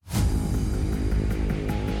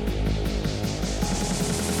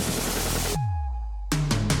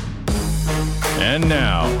And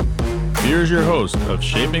now, here's your host of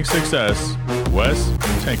Shaping Success, Wes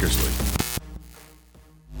Tankersley.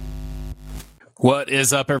 What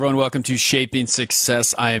is up, everyone? Welcome to Shaping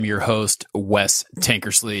Success. I am your host, Wes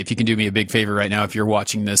Tankersley. If you can do me a big favor right now, if you're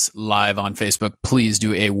watching this live on Facebook, please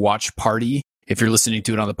do a watch party. If you're listening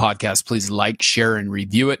to it on the podcast, please like, share, and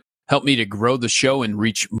review it. Help me to grow the show and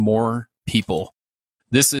reach more people.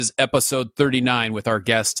 This is episode 39 with our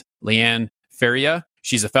guest, Leanne Faria.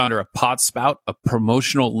 She's a founder of Podspout, a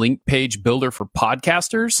promotional link page builder for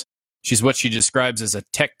podcasters. She's what she describes as a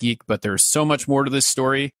tech geek, but there's so much more to this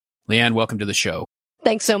story. Leanne, welcome to the show.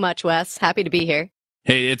 Thanks so much, Wes. Happy to be here.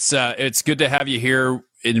 Hey, it's good to have you here.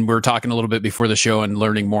 And we're talking a little bit before the show and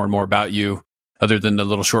learning more and more about you, other than the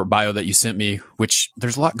little short bio that you sent me, which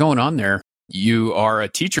there's a lot going on there. You are a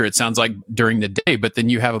teacher, it sounds like, during the day, but then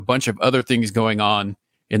you have a bunch of other things going on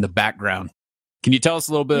in the background. Can you tell us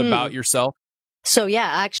a little bit about yourself? So yeah,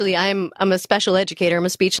 actually, I'm a special educator. I'm a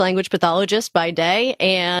speech language pathologist by day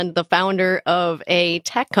and the founder of a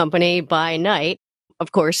tech company by night.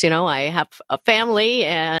 Of course, I have a family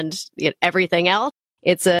and everything else.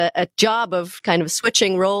 It's a job of kind of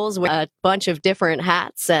switching roles with a bunch of different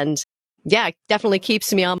hats. And yeah, it definitely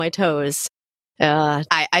keeps me on my toes.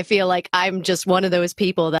 I feel like I'm just one of those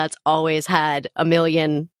people that's always had a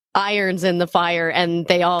million irons in the fire, and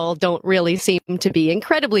they all don't really seem to be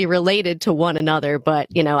incredibly related to one another. But,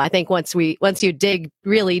 I think once you dig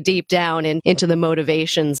really deep down into the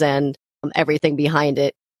motivations and everything behind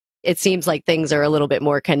it, it seems like things are a little bit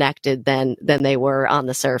more connected than they were on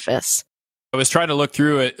the surface. I was trying to look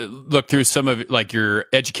through some of like your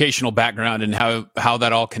educational background and how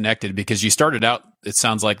that all connected, because you started out, it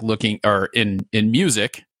sounds like, in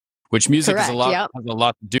music, which music Correct, has a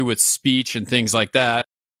lot to do with speech and things like that.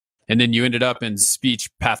 And then you ended up in speech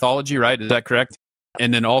pathology, right? Is that correct?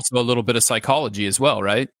 And then also a little bit of psychology as well,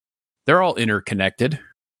 right? They're all interconnected.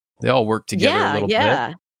 They all work together a little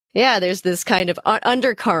bit. Yeah, there's this kind of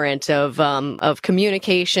undercurrent of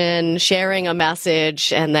communication, sharing a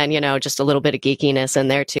message, and then, just a little bit of geekiness in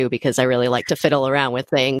there too, because I really like to fiddle around with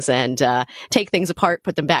things and take things apart,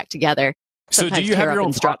 put them back together. Sometimes so do you have your own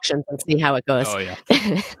instructions and see how it goes? Oh, yeah.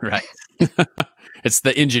 Right. It's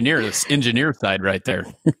the engineer side right there.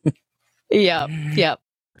 Yep.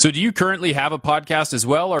 So do you currently have a podcast as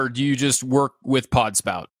well, or do you just work with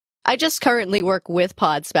Podspout? I just currently work with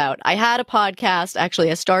Podspout. I had a podcast.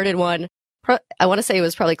 Actually, I started one, I want to say it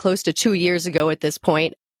was probably close to 2 years ago at this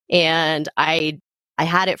point. And I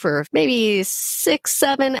had it for maybe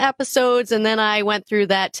 6-7 episodes. And then I went through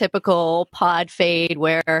that typical pod fade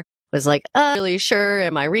where I was like, really sure,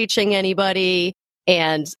 am I reaching anybody?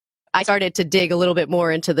 And I started to dig a little bit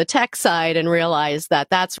more into the tech side and realized that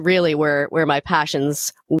that's really where my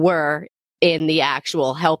passions were, in the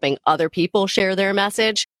actual helping other people share their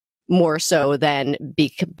message, more so than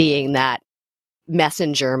being that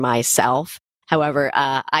messenger myself. However,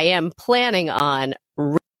 I am planning on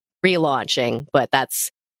relaunching, but that's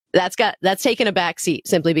taken a back seat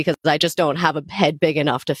simply because I just don't have a head big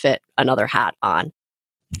enough to fit another hat on.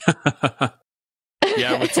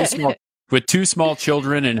 Yeah, with two small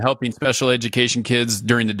children and helping special education kids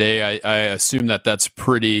during the day, I assume that's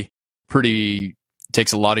pretty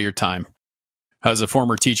takes a lot of your time. As a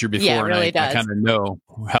former teacher before, yeah, it really and I kind of know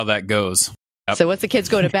how that goes. Yep. So once the kids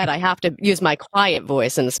go to bed, I have to use my quiet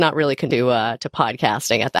voice, and it's not really conducive to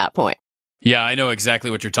podcasting at that point. Yeah, I know exactly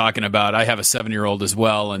what you're talking about. I have a 7-year-old as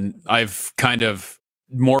well, and I've kind of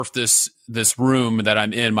morphed this room that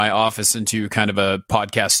I'm in, my office, into kind of a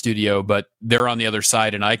podcast studio, but they're on the other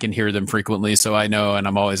side and I can hear them frequently. So I know, and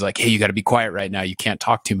I'm always like, hey, you got to be quiet right now. You can't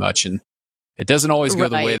talk too much. And it doesn't always go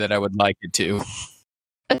the way that I would like it to.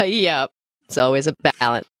 Yeah, it's always a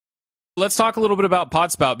balance. Let's talk a little bit about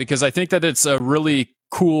Podspout, because I think that it's a really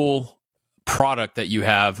cool product that you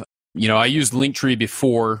have. I used Linktree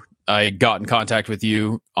before I got in contact with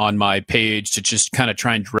you on my page to just kind of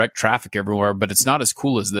try and direct traffic everywhere, but it's not as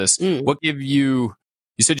cool as this. What gave you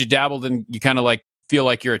said you dabbled and you kind of like feel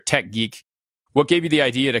like you're a tech geek. What gave you the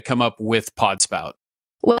idea to come up with Podspout?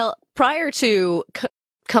 Well, prior to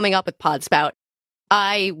coming up with Podspout,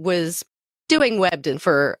 I was doing Webden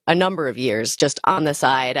for a number of years, just on the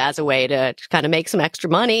side as a way to kind of make some extra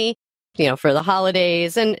money, for the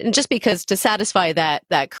holidays, and just because to satisfy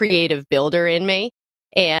that creative builder in me.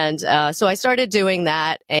 And so I started doing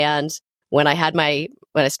that. And when I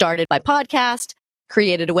started my podcast,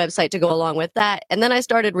 created a website to go along with that. And then I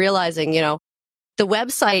started realizing, the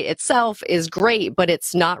website itself is great, but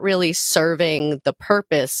it's not really serving the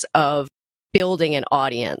purpose of building an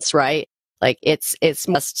audience, right? Like it's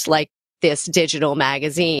just like this digital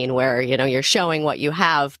magazine where, you're showing what you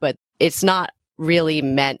have, but it's not really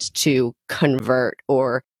meant to convert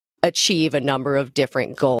or achieve a number of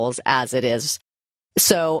different goals as it is.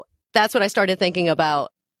 So that's what I started thinking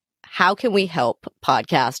about. How can we help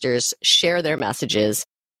podcasters share their messages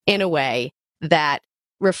in a way that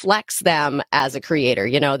reflects them as a creator?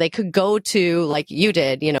 You know, they could go to, like you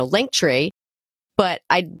did, you know, Linktree, but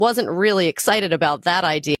I wasn't really excited about that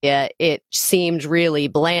idea. It seemed really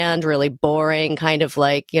bland, really boring, kind of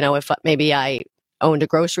like, you know, if maybe I owned a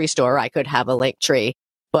grocery store, I could have a Linktree,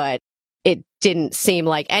 but it didn't seem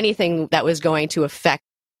like anything that was going to affect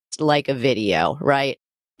like a video, right?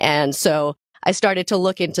 And so I started to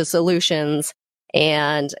look into solutions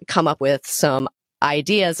and come up with some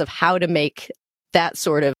ideas of how to make that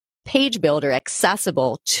sort of page builder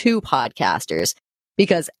accessible to podcasters,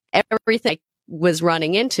 because everything I was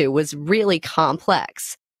running into was really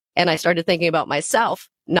complex. And I started thinking about myself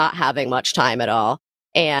not having much time at all.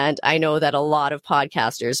 And I know that a lot of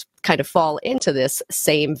podcasters kind of fall into this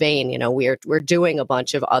same vein. You know, we're doing a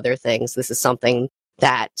bunch of other things. This is something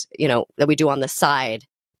that, you know, that we do on the side,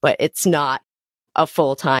 but it's not a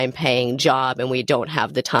full-time paying job, and we don't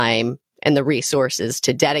have the time and the resources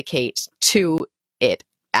to dedicate to it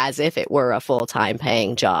as if it were a full-time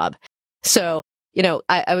paying job. So, you know,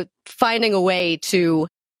 I was finding a way to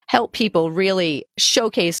help people really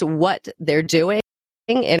showcase what they're doing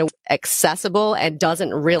in accessible and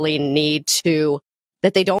doesn't really need to,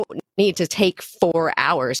 that they don't need to take 4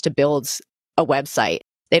 hours to build a website.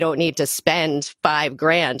 They don't need to spend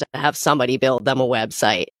 $5,000 to have somebody build them a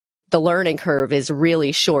website. The learning curve is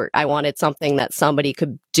really short. I wanted something that somebody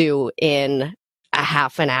could do in a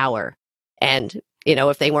half an hour. And, you know,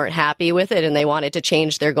 if they weren't happy with it and they wanted to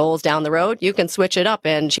change their goals down the road, you can switch it up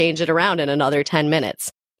and change it around in another 10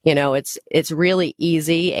 minutes. You know, it's really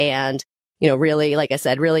easy and, you know, really, like I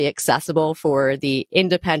said, really accessible for the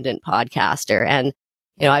independent podcaster. And,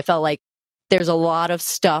 you know, I felt like there's a lot of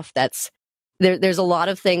stuff there's a lot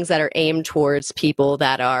of things that are aimed towards people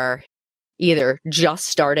that are either just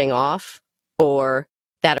starting off or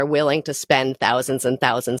that are willing to spend thousands and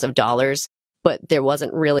thousands of dollars, but there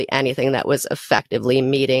wasn't really anything that was effectively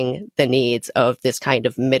meeting the needs of this kind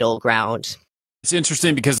of middle ground. It's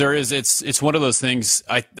interesting because it's one of those things.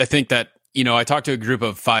 I think that, you know, I talk to a group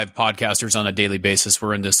of 5 podcasters on a daily basis.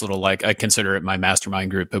 We're in this little, like, I consider it my mastermind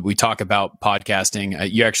group, but we talk about podcasting.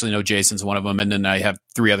 You actually know Jason's one of them. And then I have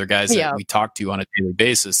 3 other guys that we talk to on a daily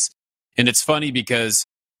basis. And it's funny because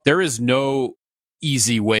there is no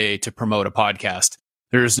easy way to promote a podcast.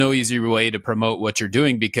 There is no easy way to promote what you're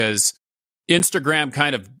doing, because Instagram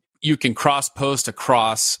kind of, you can cross post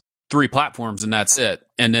across 3 platforms and that's it.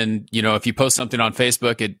 And then, you know, if you post something on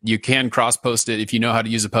Facebook, you can cross post it if you know how to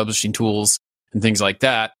use the publishing tools and things like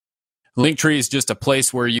that. Linktree is just a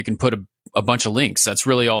place where you can put a bunch of links. That's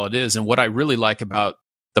really all it is. And what I really like about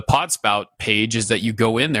the Podspout page is that you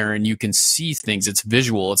go in there and you can see things. It's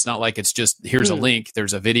visual. It's not like it's just, here's a link,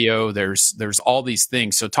 there's a video, there's all these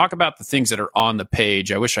things. So talk about the things that are on the page.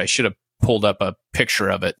 I wish I should have pulled up a picture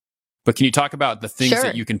of it, but can you talk about the things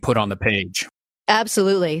that you can put on the page?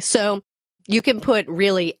 Absolutely. So you can put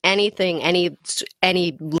really anything,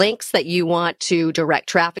 any links that you want to direct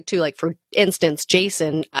traffic to. Like, for instance,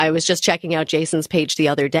 Jason, I was just checking out Jason's page the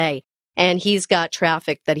other day, and he's got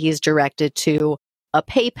traffic that he's directed to a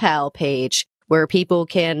PayPal page where people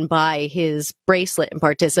can buy his bracelet and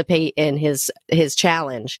participate in his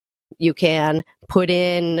challenge. You can put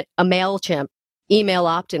in a MailChimp email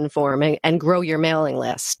opt-in form and grow your mailing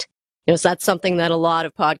list. You know, so that's something that a lot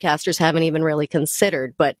of podcasters haven't even really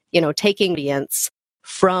considered. But, you know, taking audience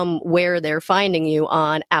from where they're finding you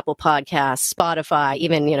on Apple Podcasts, Spotify,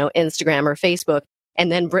 even, you know, Instagram or Facebook,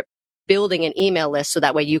 and then building an email list so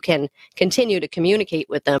that way you can continue to communicate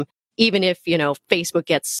with them. Even if, you know, Facebook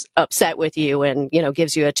gets upset with you and, you know,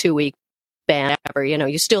 gives you a 2-week ban, you know,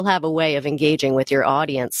 you still have a way of engaging with your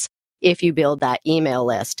audience if you build that email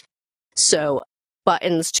list. So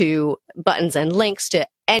buttons and links to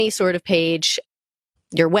any sort of page,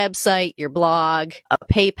 your website, your blog, a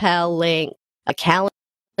PayPal link, a calendar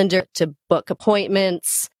to book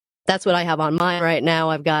appointments. That's what I have on mine right now.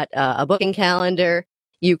 I've got a booking calendar.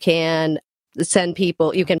 You can send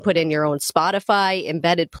people, you can put in your own Spotify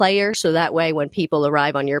embedded player. So that way, when people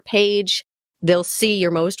arrive on your page, they'll see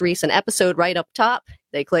your most recent episode right up top.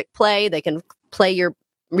 They click play. They can play your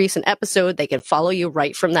recent episode. They can follow you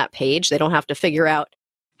right from that page. They don't have to figure out,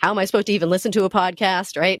 how am I supposed to even listen to a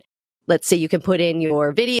podcast, right? Let's see, you can put in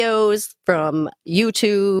your videos from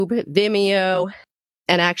YouTube, Vimeo.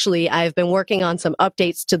 And actually, I've been working on some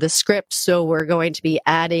updates to the script. So we're going to be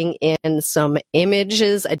adding in some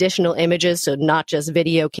images, additional images. So not just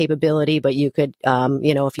video capability, but you could,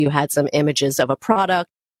 you know, if you had some images of a product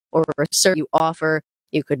or a service you offer,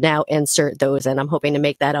 you could now insert those. And I'm hoping to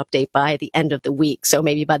make that update by the end of the week. So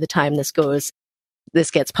maybe by the time this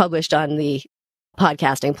gets published on the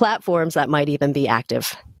podcasting platforms, that might even be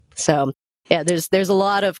active. So yeah, there's a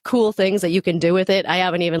lot of cool things that you can do with it. I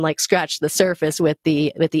haven't even scratched the surface with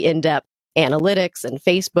the in-depth analytics and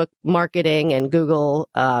Facebook marketing and Google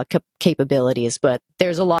capabilities, but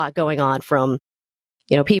there's a lot going on from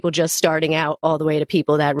people just starting out all the way to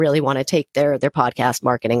people that really want to take their podcast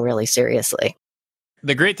marketing really seriously.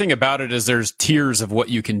 The great thing about it is there's tiers of what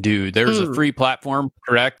you can do. There's a free platform,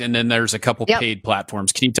 correct? And then there's a couple paid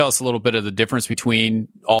platforms. Can you tell us a little bit of the difference between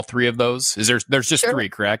all three of those? There's just three,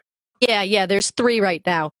 correct? Yeah, there's three right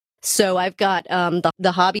now. So I've got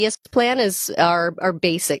the hobbyist plan is our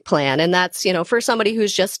basic plan, and that's for somebody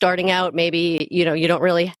who's just starting out. Maybe you don't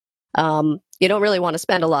really want to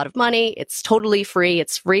spend a lot of money. It's totally free.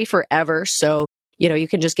 It's free forever. So you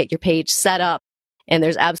can just get your page set up, and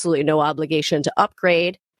there's absolutely no obligation to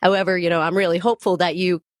upgrade. However, I'm really hopeful that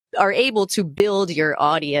you are able to build your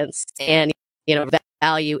audience and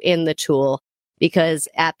value in the tool, because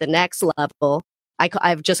at the next level,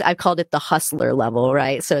 I've called it the hustler level,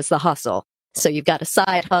 right? So it's the hustle. So you've got a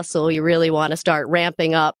side hustle. You really want to start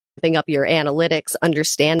ramping up your analytics,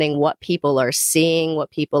 understanding what people are seeing,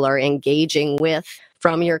 what people are engaging with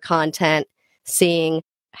from your content, seeing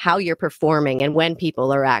how you're performing and when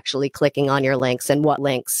people are actually clicking on your links and what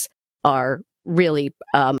links are really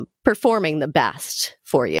performing the best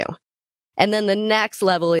for you. And then the next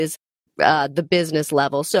level is the business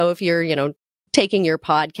level. So if you're, taking your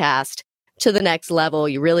podcast to the next level,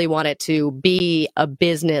 you really want it to be a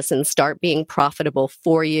business and start being profitable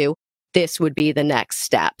for you, this would be the next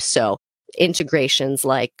step. So integrations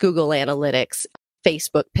like Google Analytics,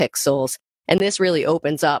 Facebook Pixels, and this really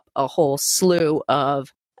opens up a whole slew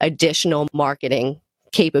of additional marketing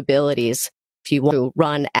capabilities. If you want to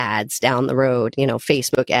run ads down the road,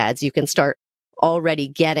 Facebook ads, you can start already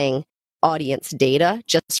getting audience data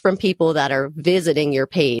just from people that are visiting your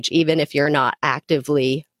page. Even if you're not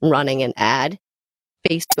actively running an ad,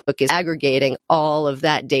 Facebook is aggregating all of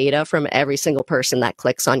that data from every single person that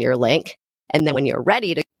clicks on your link. And then when you're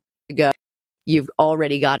ready to go, you've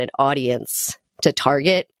already got an audience to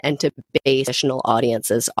target and to base additional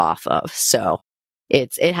audiences off of. So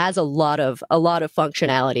it has a lot of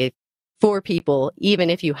functionality for people,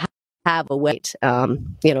 even if you have a way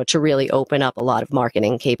to really open up a lot of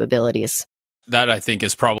marketing capabilities. That, I think,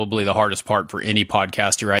 is probably the hardest part for any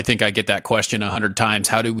podcaster. I think I get that question 100 times.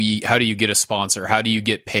 How do you get a sponsor? How do you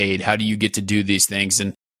get paid? How do you get to do these things?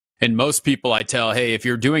 And most people I tell, hey, if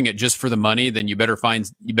you're doing it just for the money, then you better find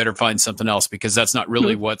something else, because that's not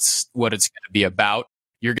really what it's going to be about.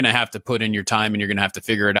 You're going to have to put in your time and you're going to have to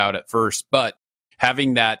figure it out at first. But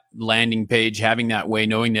having that landing page, having that way,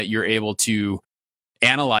 knowing that you're able to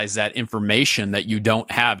analyze that information that you don't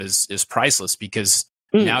have is priceless, because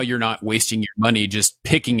now you're not wasting your money just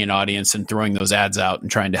picking an audience and throwing those ads out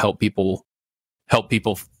and trying to help people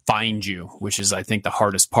find you, which is, I think, the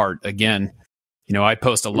hardest part. Again, I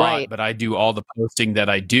post a lot, but I do all the posting that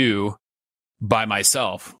I do by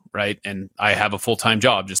myself, right? And I have a full-time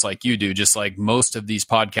job just like you do, just like most of these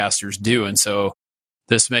podcasters do. And so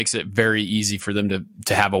this makes it very easy for them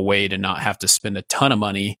to have a way to not have to spend a ton of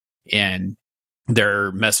money and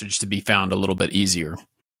their message to be found a little bit easier.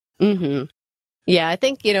 Mm-hmm. Yeah, I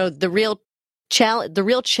think, the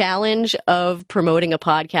real challenge of promoting a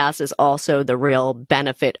podcast is also the real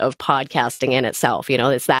benefit of podcasting in itself.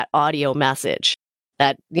 It's that audio message,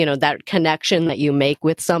 that connection that you make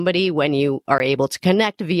with somebody when you are able to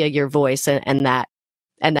connect via your voice, and that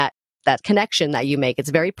connection that you make. It's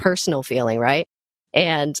very personal feeling, right?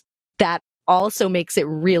 And that also makes it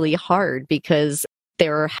really hard, because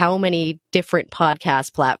there are how many different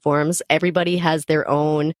podcast platforms. Everybody has their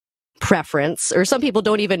own preference, or some people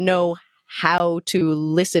don't even know how to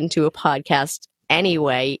listen to a podcast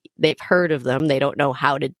anyway. They've heard of them. They don't know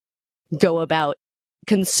how to go about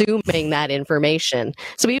consuming that information.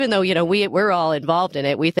 So even though, we're all involved in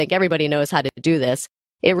it, we think everybody knows how to do this.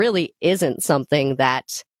 It really isn't something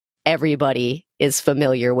that everybody is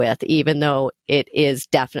familiar with, even though it is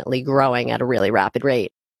definitely growing at a really rapid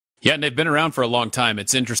rate. Yeah, and they've been around for a long time.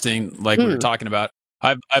 It's interesting, like we were talking about.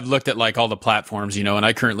 I've looked at all the platforms, and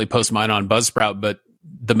I currently post mine on Buzzsprout, but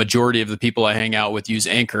the majority of the people I hang out with use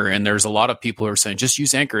Anchor, and there's a lot of people who are saying, just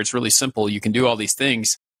use Anchor. It's really simple. You can do all these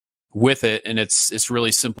things with it, and it's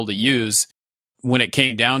really simple to use. When it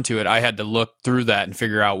came down to it, I had to look through that and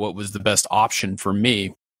figure out what was the best option for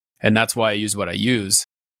me, and that's why I use what I use.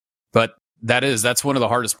 But that's one of the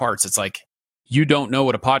hardest parts. It's like, you don't know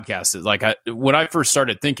what a podcast is. Like when I first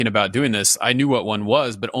started thinking about doing this, I knew what one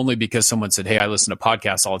was, but only because someone said, "Hey, I listen to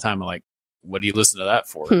podcasts all the time." I'm like, what do you listen to that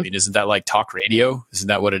for? I mean, isn't that like talk radio? Isn't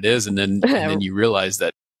that what it is? And then you realize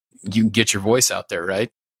that you can get your voice out there, right?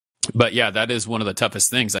 But yeah, that is one of the toughest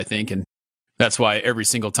things, I think. And that's why every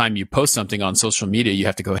single time you post something on social media, you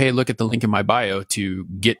have to go, "Hey, look at the link in my bio," to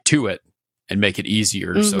get to it and make it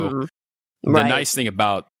easier. Mm-hmm. So the nice thing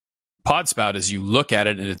about Podspout is you look at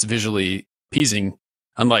it and it's visually pleasing,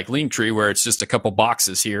 unlike Linktree, where it's just a couple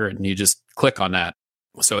boxes here and you just click on that.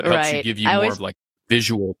 So it helps you give you more of like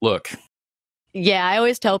visual look. Yeah, I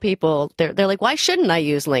always tell people, they're like, "Why shouldn't I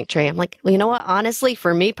use Linktree?" I'm like, well, you know what? Honestly,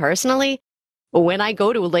 for me personally, when I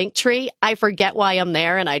go to Linktree, I forget why I'm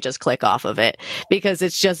there and I just click off of it because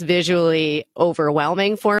it's just visually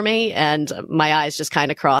overwhelming for me. And my eyes just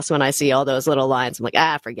kind of cross when I see all those little lines. I'm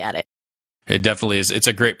like, forget it. It definitely is. It's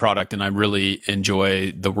a great product, and I really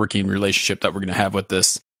enjoy the working relationship that we're going to have with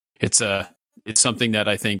this. It's something that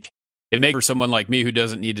I think it makes for someone like me who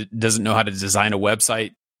doesn't know how to design a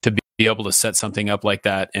website to be able to set something up like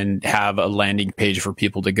that and have a landing page for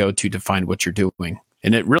people to go to find what you're doing.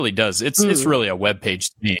 And it really does. It's really a web page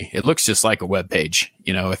to me. It looks just like a web page,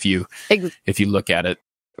 if you look at it.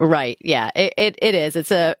 Right. Yeah. It is.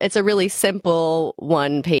 It's a really simple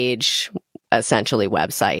one page, essentially,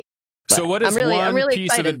 website. But so what is I'm really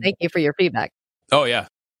excited. Thank you for your feedback. Oh yeah.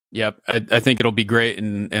 Yep. I think it'll be great.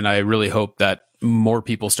 And I really hope that more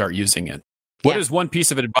people start using it. What is one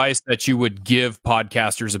piece of advice that you would give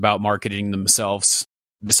podcasters about marketing themselves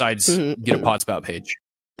besides get a Podspout page?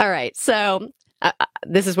 All right. So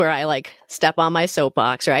this is where I step on my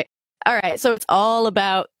soapbox, right? All right. So it's all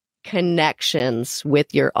about connections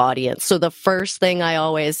with your audience. So the first thing I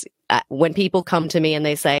always, when people come to me and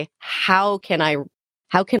they say, how can I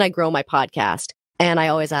grow my podcast? And I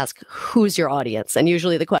always ask, who's your audience? And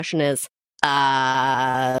usually the question is,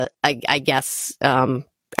 I guess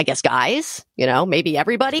guys, maybe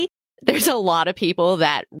everybody. There's a lot of people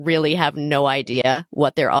that really have no idea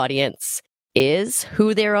what their audience is,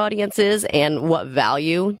 who their audience is, and what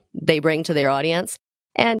value they bring to their audience.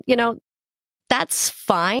 And, that's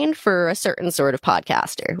fine for a certain sort of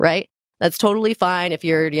podcaster, right? That's totally fine if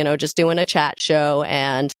you're, just doing a chat show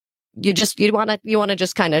and you want to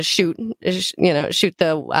just kind of shoot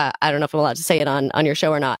the, I don't know if I'm allowed to say it on your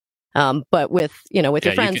show or not. But with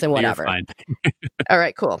your friends and whatever. All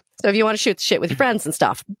right, cool. So if you want to shoot the shit with your friends and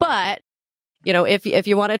stuff, but if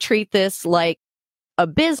you want to treat this like a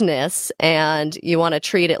business and you want to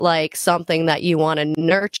treat it like something that you want to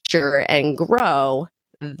nurture and grow,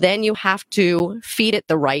 then you have to feed it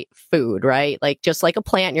the right food, right? Like just like a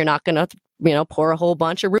plant, you're not going to, pour a whole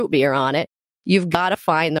bunch of root beer on it. You've got to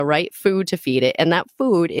find the right food to feed it. And that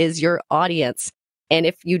food is your audience. And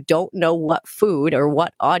if you don't know what food or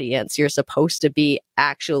what audience you're supposed to be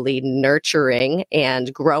actually nurturing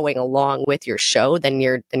and growing along with your show, then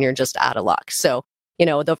you're just out of luck. So,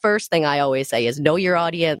 the first thing I always say is know your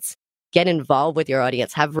audience, get involved with your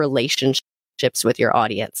audience, have relationships with your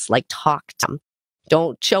audience, talk to them.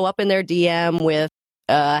 Don't show up in their DM with,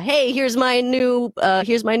 hey, here's my new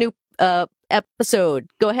episode.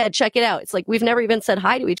 Go ahead, check it out. It's like we've never even said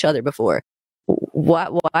hi to each other before.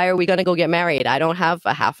 Why are we going to go get married? I don't have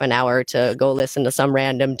a half an hour to go listen to some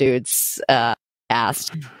random dude's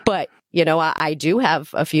cast. But, I do have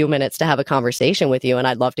a few minutes to have a conversation with you, and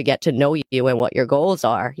I'd love to get to know you and what your goals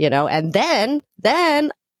are, and then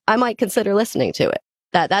I might consider listening to it.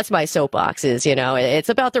 That's my soapbox is, it's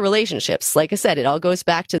about the relationships. Like I said, it all goes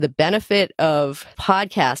back to the benefit of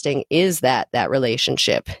podcasting is that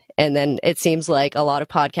relationship. And then it seems like a lot of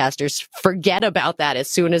podcasters forget about that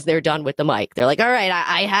as soon as they're done with the mic. They're like, all right,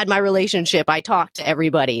 I had my relationship. I talked to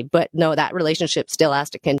everybody. But no, that relationship still has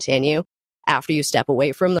to continue after you step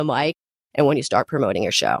away from the mic and when you start promoting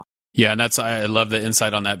your show. Yeah. And I love the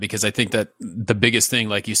insight on that because I think that the biggest thing,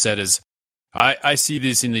 like you said, is I see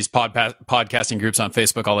these in these podcasting groups on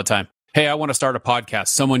Facebook all the time. Hey, I want to start a podcast.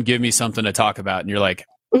 Someone give me something to talk about. And you're like,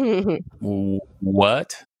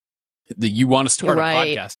 what? You want to start a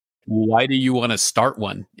podcast? Why do you want to start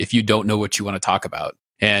one if you don't know what you want to talk about?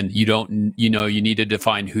 And you don't, you need to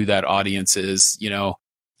define who that audience is,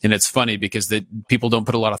 and it's funny because people don't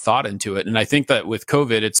put a lot of thought into it. And I think that with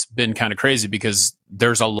COVID, it's been kind of crazy because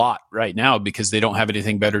there's a lot right now because they don't have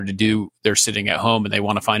anything better to do. They're sitting at home and they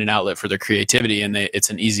want to find an outlet for their creativity, and it's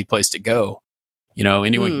an easy place to go.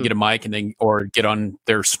 Anyone can get a mic or get on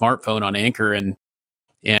their smartphone on Anchor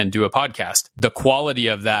and do a podcast. The quality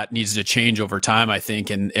of that needs to change over time, I think.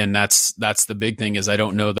 And that's the big thing is I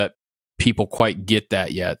don't know that people quite get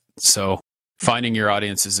that yet. So finding your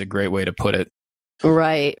audience is a great way to put it.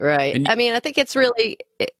 Right. And, I think it's really,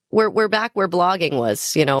 we're back where blogging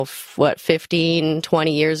was, 15,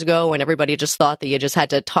 20 years ago, when everybody just thought that you just had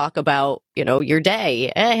to talk about, your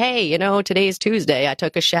day. Hey, today's Tuesday. I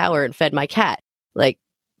took a shower and fed my cat. Like,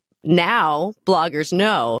 now bloggers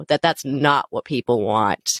know that that's not what people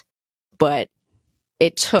want, but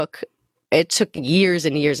it took years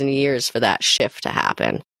and years and years for that shift to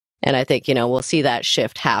happen. And I think, we'll see that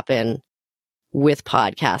shift happen with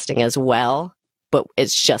podcasting as well, but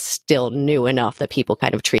it's just still new enough that people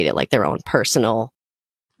kind of treat it like their own personal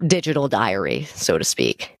digital diary, so to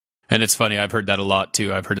speak. And it's funny, I've heard that a lot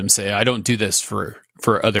too. I've heard them say, I don't do this for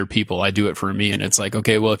other people. I do it for me. And it's like,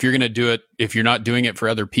 okay, well, if you're going to do it, if you're not doing it for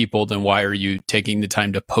other people, then why are you taking the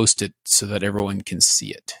time to post it so that everyone can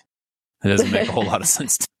see it? It doesn't make a whole lot of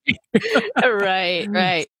sense to me.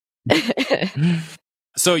 Right.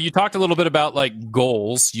 So you talked a little bit about like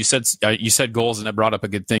goals. You said goals, and that brought up a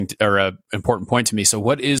good thing or a important point to me. So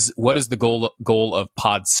what is the goal of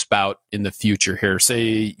Podspout in the future here?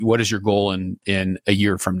 Say, what is your goal in a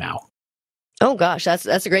year from now? Oh gosh, that's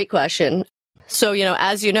a great question. So,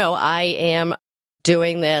 as you know, I am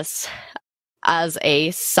doing this as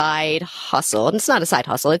a side hustle. And it's not a side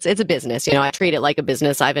hustle. It's a business. I treat it like a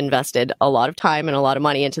business. I've invested a lot of time and a lot of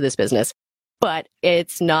money into this business, but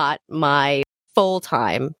it's not my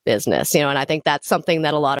full-time business, and I think that's something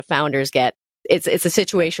that a lot of founders get. It's a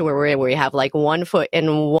situation where we're in, where we have like one foot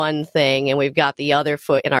in one thing and we've got the other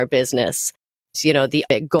foot in our business. So, the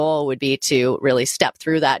big goal would be to really step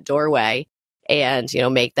through that doorway and,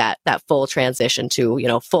 make that full transition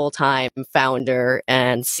to, full-time founder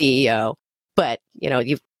and CEO. But,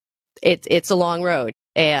 it's a long road,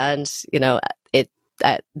 and,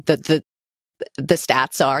 the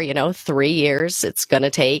stats are, 3 years it's going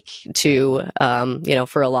to take to,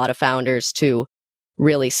 for a lot of founders to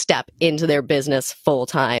really step into their business full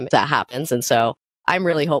time. That happens. And so I'm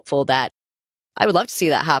really hopeful that I would love to see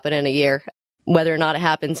that happen in a year, whether or not it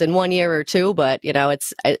happens in 1 year or two, but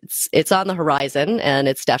it's on the horizon, and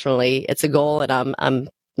it's a goal, and I'm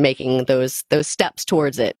making those steps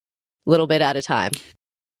towards it a little bit at a time.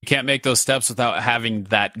 You can't make those steps without having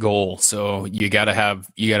that goal. So you gotta have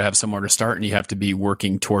somewhere to start, and you have to be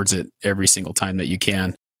working towards it every single time that you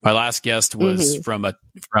can. My last guest was from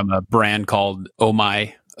a brand called Oh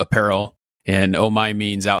My Apparel, and Oh My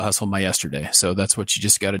means out hustle my yesterday. So that's what you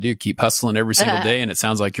just got to do. Keep hustling every single day. And it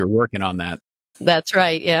sounds like you're working on that. That's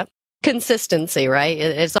right. Yeah. Consistency, right?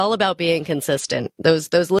 It's all about being consistent. Those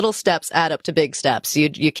little steps add up to big steps.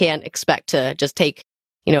 You can't expect to just take,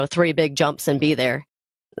 3 big jumps and be there.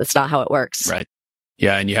 That's not how it works. Right.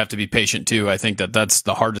 Yeah. And you have to be patient too. I think that's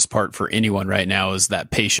the hardest part for anyone right now, is that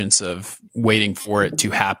patience of waiting for it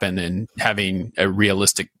to happen and having a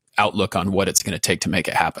realistic outlook on what it's going to take to make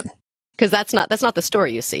it happen. Because that's not the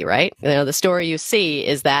story you see, right? The story you see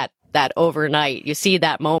is that overnight, you see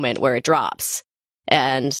that moment where it drops,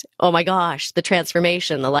 and oh my gosh, the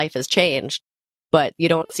transformation, the life has changed. But you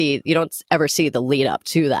don't ever see the lead up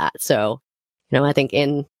to that. So, I think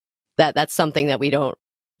that's something that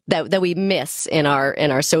we miss in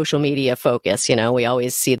our social media focus. We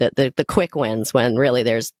always see the quick wins, when really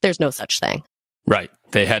there's no such thing. Right.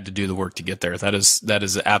 They had to do the work to get there. That is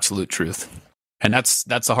the absolute truth. And that's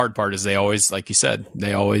the hard part, is they always, like you said,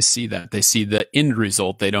 they always see that. They see the end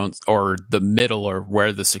result. They don't, or the middle, or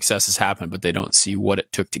where the success has happened, but they don't see what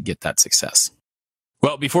it took to get that success.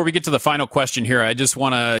 Well, before we get to the final question here, I just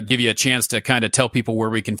want to give you a chance to kind of tell people where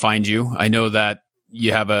we can find you. I know that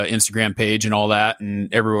you have an Instagram page and all that,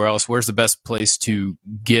 and everywhere else. Where's the best place to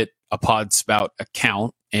get a Podspout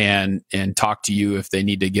account and talk to you if they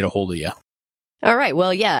need to get a hold of you? All right.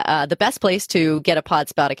 Well, yeah, the best place to get a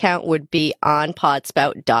Podspout account would be on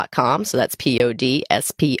podspout.com. So that's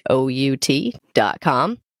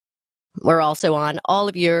podspout.com. We're also on all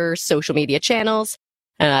of your social media channels.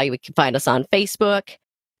 You can find us on Facebook,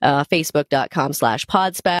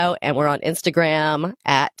 facebook.com/Podspout. And we're on Instagram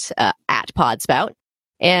at Podspout.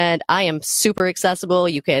 And I am super accessible.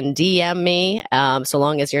 You can DM me, so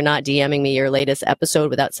long as you're not DMing me your latest episode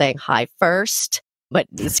without saying hi first. But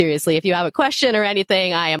seriously, if you have a question or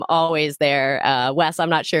anything, I am always there. Wes, I'm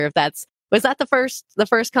not sure if was that the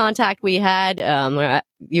first contact we had?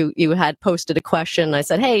 You had posted a question. I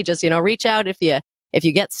said, hey, just, reach out if you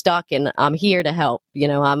get stuck, and I'm here to help.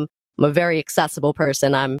 I'm a very accessible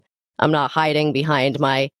person. I'm not hiding behind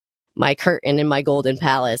my curtain in my golden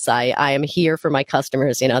palace. I am here for my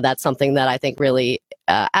customers. That's something that I think really,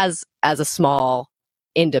 as a small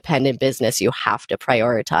independent business, you have to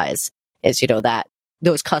prioritize, is, that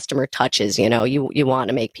those customer touches. You want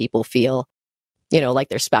to make people feel, like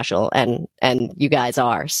they're special, and you guys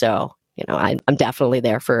are. So, I'm definitely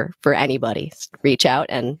there for anybody. Reach out,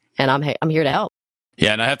 and I'm here to help.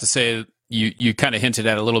 Yeah, and I have to say, you kind of hinted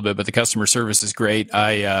at it a little bit, but the customer service is great.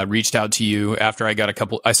 I reached out to you after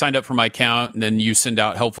I signed up for my account, and then you send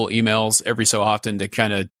out helpful emails every so often to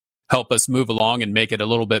kind of help us move along and make it a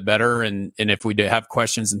little bit better. And if we have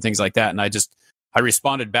questions and things like that. And I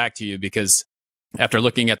responded back to you because after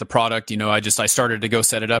looking at the product, I started to go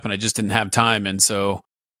set it up and I just didn't have time. And so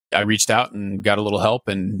I reached out and got a little help,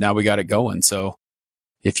 and now we got it going. So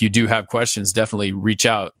if you do have questions, definitely reach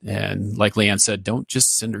out. And like Leanne said, don't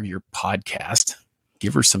just send her your podcast.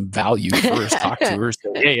 Give her some value first. Talk to her.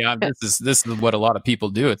 Say, hey, this is what a lot of people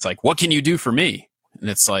do. It's like, what can you do for me? And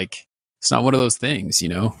it's like, it's not one of those things,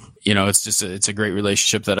 It's just it's a great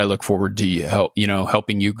relationship that I look forward to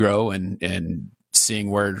helping you grow and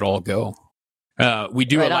seeing where it all go. We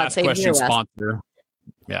do a last question sponsor.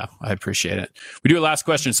 Yeah, I appreciate it. We do a last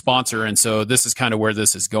question sponsor. And so this is kind of where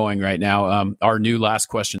this is going right now. Our new last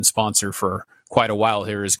question sponsor for quite a while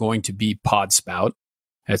here is going to be Podspout.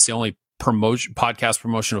 It's the only podcast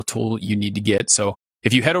promotional tool you need to get. So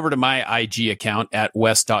if you head over to my IG account at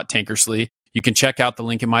wes.tankersley, you can check out the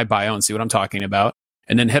link in my bio and see what I'm talking about.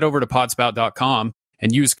 And then head over to podspout.com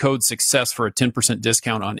and use code SUCCESS for a 10%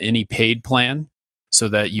 discount on any paid plan so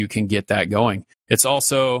that you can get that going. It's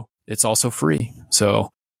also free. So,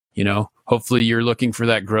 hopefully you're looking for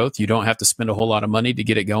that growth. You don't have to spend a whole lot of money to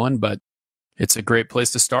get it going, but it's a great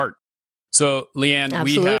place to start. So, Leanne,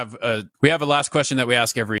 Absolutely. we have a last question that we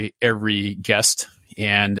ask every guest,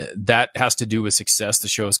 and that has to do with success. The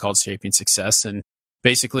show is called Shaping Success. And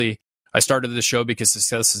basically, I started the show because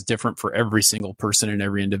success is different for every single person and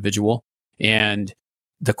every individual. And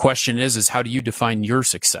the question is how do you define your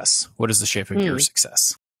success? What is the shape of your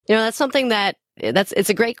success? That's something it's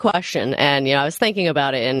a great question. And, I was thinking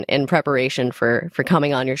about it in preparation for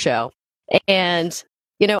coming on your show. And,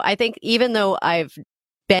 I think even though I've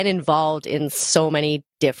been involved in so many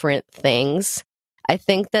different things, I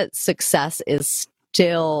think that success can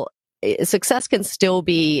still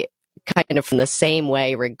be kind of from the same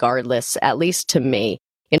way regardless, at least to me,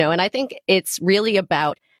 and I think it's really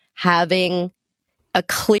about having a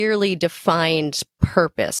clearly defined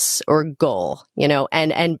purpose or goal,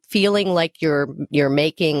 and feeling like you're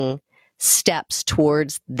making steps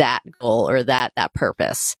towards that goal or that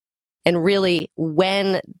purpose. And really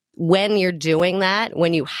when you're doing that,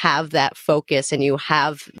 when you have that focus and you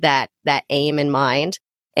have that aim in mind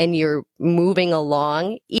and you're moving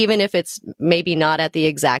along, even if it's maybe not at the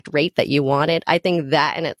exact rate that you wanted, I think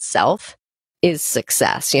that in itself is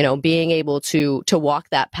success. Being able to walk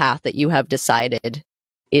that path that you have decided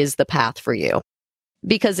is the path for you,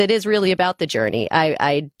 because it is really about the journey.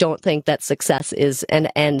 I don't think that success is an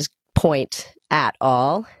end point at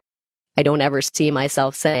all. I don't ever see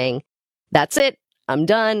myself saying, that's it, I'm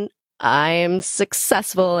done, I'm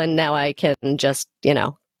successful, and now I can just,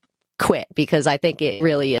 quit, because I think it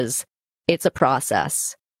really is, it's a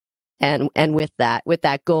process. And with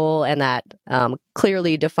that goal and that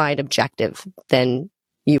clearly defined objective, then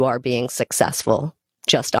you are being successful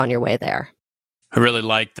just on your way there. I really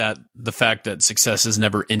like that, the fact that success is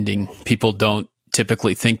never ending. People don't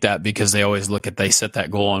typically think that because they always they set that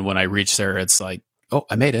goal, and when I reach there, it's like, oh,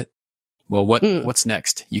 I made it. Well, what's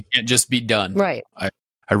next? You can't just be done. Right.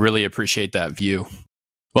 I really appreciate that view.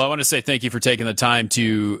 Well, I want to say thank you for taking the time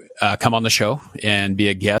to come on the show and be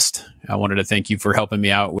a guest. I wanted to thank you for helping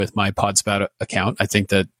me out with my Podspout account. I think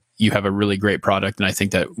that you have a really great product, and I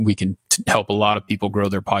think that we can help a lot of people grow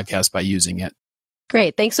their podcast by using it.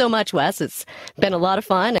 Great. Thanks so much, Wes. It's been a lot of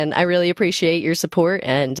fun, and I really appreciate your support.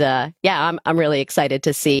 And I'm really excited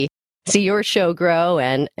to see your show grow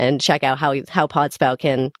and check out how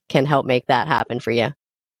Podspout can help make that happen for you.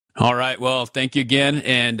 All right. Well, thank you again.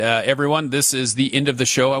 And everyone, this is the end of the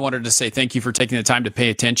show. I wanted to say thank you for taking the time to pay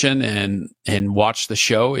attention and watch the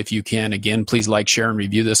show. If you can, again, please like, share, and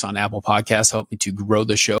review this on Apple Podcasts. Help me to grow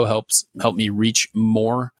the show, help me reach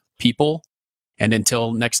more people. And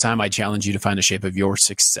until next time, I challenge you to find the shape of your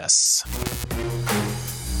success.